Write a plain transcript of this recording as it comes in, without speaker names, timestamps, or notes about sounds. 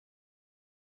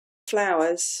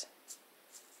flowers.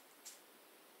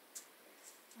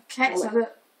 Okay, so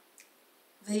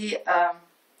the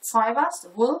fibers, the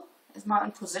wool, is now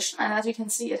in position, and as you can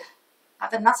see,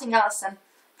 I've done nothing else than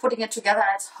putting it together,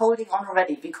 and it's holding on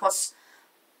already, because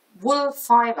wool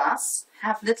fibers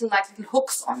have little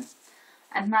hooks on,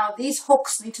 and now these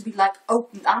hooks need to be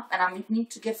opened up, and I need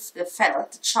to give the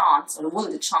felt the chance, or the wool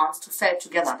the chance, to felt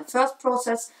together. The first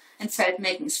process in felt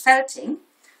making is felting,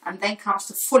 and then comes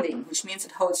the fulling, which means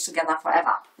it holds together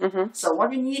forever. So what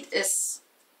we need is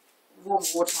warm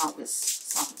water with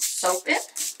some soap in.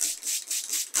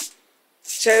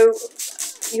 So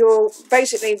you're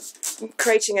basically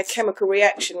creating a chemical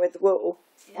reaction with the wool,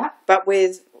 but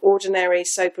with ordinary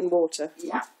soap and water.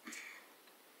 Yeah.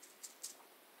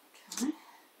 Okay.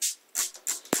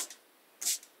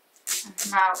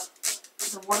 And now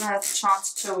the wool has a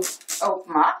chance to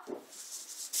open up.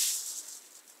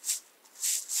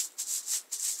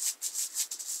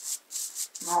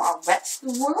 Now I'll wet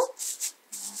the wool.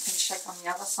 Check on the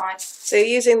other side. So you're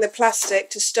using the plastic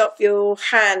to stop your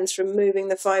hands from moving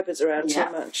the fibres around too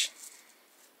much.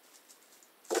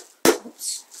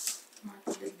 Oops, might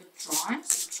be a little bit dry,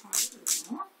 so try a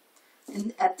little more.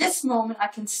 And at this moment I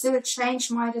can still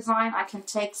change my design, I can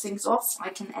take things off, I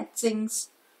can add things.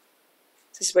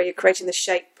 This is where you're creating the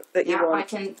shape that you want. I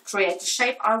can create the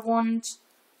shape I want,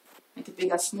 make it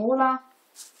bigger, smaller,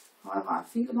 however I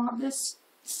feel about this.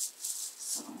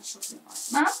 So I should do it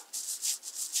right now.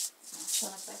 Turn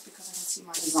it back because I can see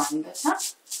my design better.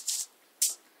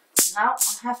 Now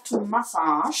I have to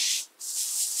massage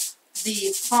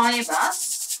the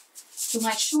fibers to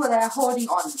make sure they are holding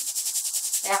on.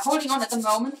 They are holding on at the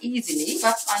moment easily,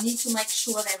 but I need to make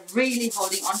sure they're really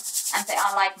holding on and they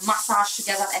are massaged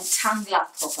together and tangle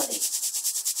up properly.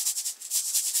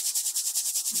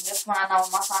 And that's why I now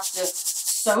massage the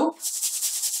soap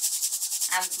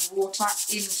and the water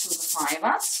into the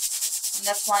fibers. And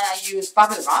that's why I use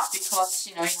bubble wrap, because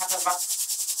you have a rough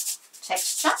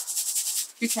texture.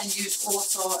 You can use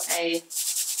also a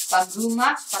bamboo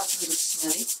mat, but it's a little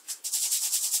smelly.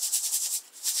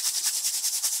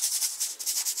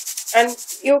 And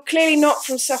you're clearly not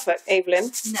from Suffolk, Evelyn.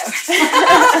 No.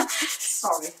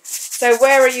 Sorry. So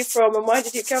where are you from and why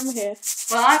did you come here?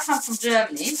 Well, I come from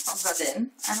Germany, from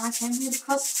Berlin, and I came here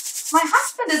because my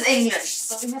husband is English,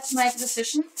 so we had to make a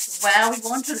decision where we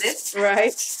want to live.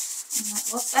 Right. And that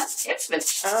was that,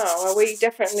 Ipswich. Oh, well, we're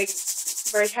definitely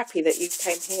very happy that you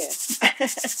came here.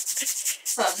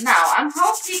 So now I'm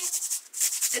hoping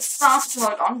it starts to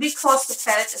hold on, because the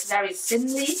felt is very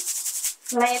thinly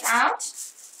laid out.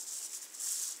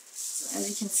 So as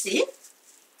you can see.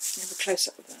 You have a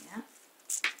close-up of that. Yeah.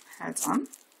 Held on.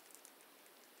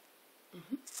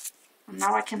 And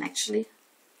now I can actually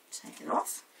take it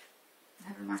off and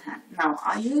have it in my hand. Now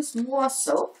I use more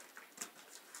soap.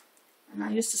 And I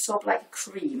use the soap like a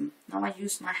cream. Now I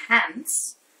use my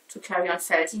hands to carry on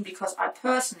felting, because I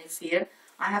personally feel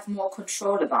I have more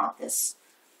control about this.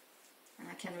 And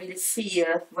I can really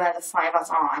feel where the fibers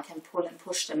are. I can pull and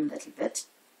push them a little bit.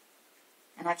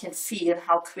 And I can feel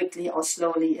how quickly or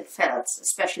slowly it felts,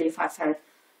 especially if I felt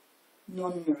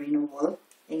non-merino wool,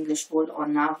 English wool, or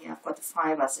now here I've got the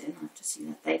fibers in. I have to see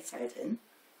that they felt in.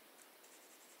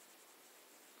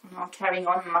 And now I'm carrying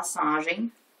on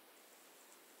massaging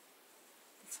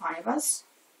fibers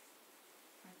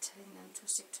and telling them to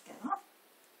stick together.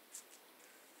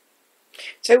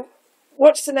 So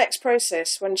what's the next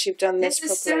process once you've done this properly?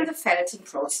 This is still the felting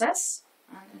process,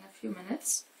 and in a few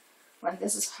minutes, when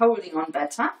this is holding on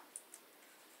better,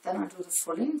 then I do the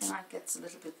fulling, then it gets a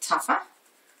little bit tougher.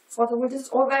 For the wood, this is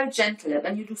all very gentle.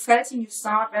 When you do felting, you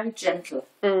start very gentle,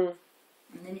 and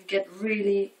then you get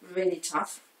really, really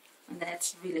tough, and then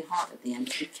it's really hard at the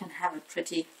end. You can have it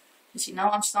pretty. You see,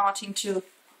 now I'm starting to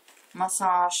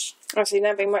massage. Oh, so you're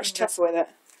now being much tougher with it.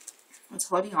 It's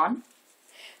holding on.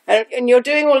 And you're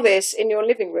doing all this in your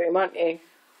living room, aren't you?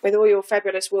 With all your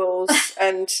fabulous wools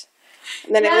and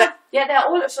then yeah, they're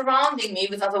all surrounding me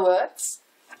with other works.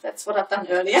 That's what I've done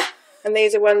earlier. And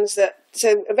these are ones that,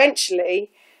 so eventually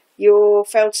your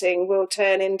felting will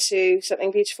turn into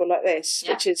something beautiful like this,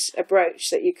 which is a brooch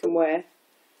that you can wear,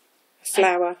 a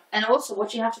flower. And also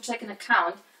what you have to take into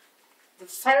account, the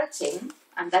felting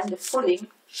and then the fulling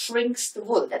shrinks the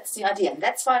wool. That's the idea, and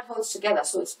that's why it holds together,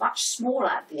 so it's much smaller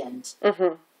at the end.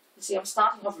 You see, I'm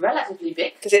starting off relatively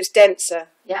big. Because it's denser.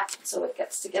 Yeah, so it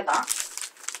gets together.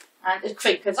 And it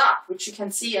crinkles up, which you can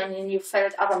see, and then you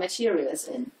felt other materials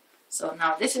in. So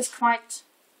now this is quite,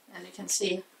 as you can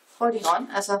see, holding on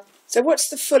as a... So what's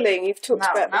the fulling? You've talked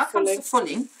about the fulling. Now comes the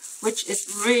fulling, which is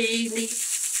really...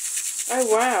 Oh,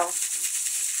 wow.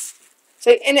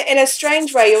 So in a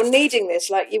strange way, you're kneading this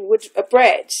like you would a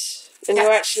bread, and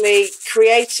you're actually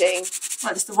creating.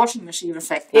 Well, it's the washing machine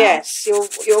effect now. Yes,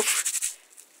 you're.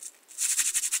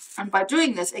 And by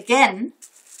doing this again,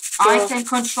 I can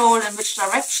control in which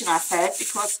direction I felt,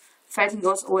 because felting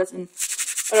goes always in.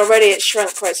 And already it's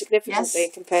shrunk quite significantly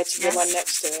compared to the one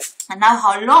next to it. And now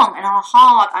how long and how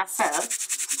hard I felt,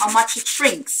 how much it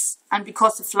shrinks. And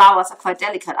because the flowers are quite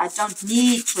delicate, I don't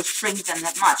need to shrink them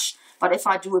that much. But if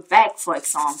I do a bag, for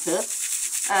example,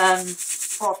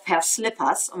 or a pair of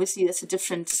slippers, obviously that's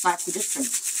slightly different.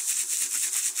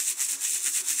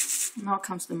 Now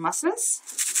comes the mussels.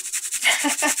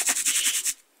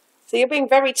 So you're being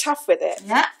very tough with it.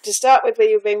 Yeah. To start with,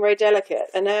 you're being very delicate,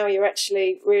 and now you're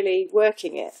actually really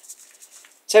working it.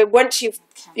 So once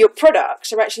your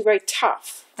products are actually very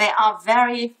tough. They are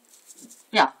very,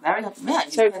 very. Yeah.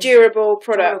 So durable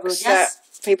products that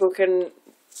people can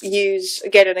use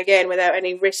again and again without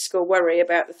any risk or worry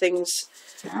about the things.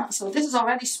 Yeah. So this is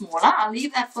already smaller. I'll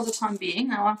leave that for the time being.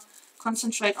 Now I'll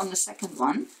concentrate on the second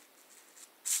one.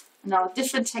 Now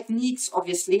different techniques.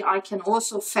 Obviously, I can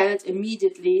also felt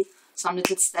immediately some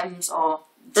little stems or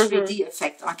 3D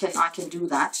effect. I can do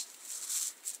that.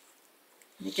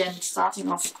 And again,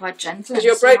 starting off quite gentle. Because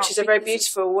your brooches are very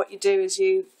beautiful. What you do is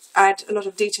you add a lot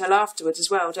of detail afterwards as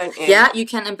well, don't you? Yeah, you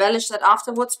can embellish that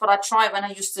afterwards, but I try when I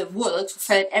use the wool to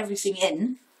felt everything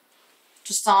in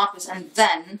to start with, and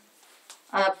then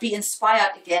be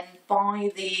inspired again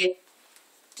by the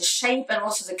shape and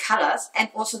also the colors and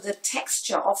also the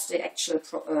texture of the actual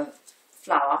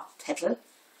flower petal.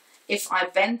 If I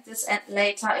bend this end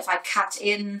later, if I cut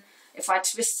in, if I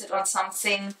twist it on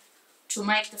something to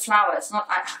make the flower, it's not,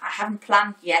 I haven't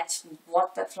planned yet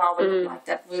what that flower will look like.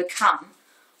 That will come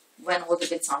when all the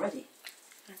bits are ready.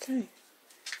 Okay.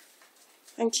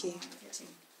 Thank you.